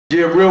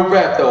Yeah, real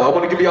rap though. I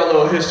want to give y'all a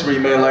little history,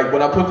 man. Like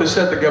when I put this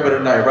set together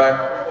tonight,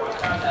 right?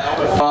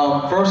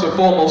 First and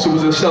foremost, it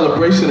was a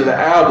celebration of the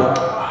album,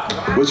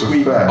 which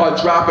we are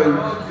dropping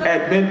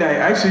at midnight.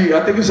 Actually,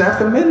 I think it's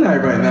after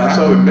midnight right now.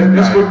 So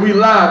that's what we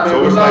live, man.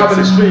 So we're live in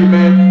the street,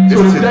 man.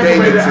 So the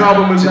decorated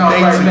album is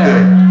out right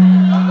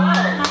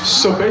now.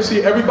 So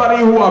basically, everybody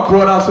who I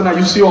brought out tonight,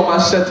 you see on my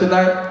set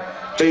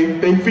tonight,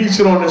 they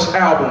featured on this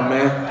album,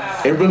 man.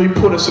 They really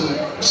put in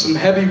some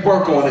heavy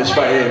work on this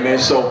right here, man.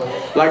 So,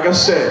 like I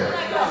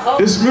said,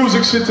 this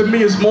music shit to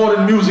me is more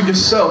than music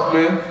itself,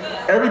 man.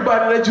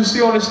 Everybody that you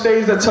see on the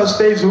stage that touch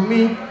stage with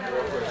me,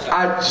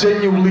 I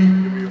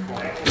genuinely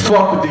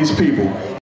fuck with these people.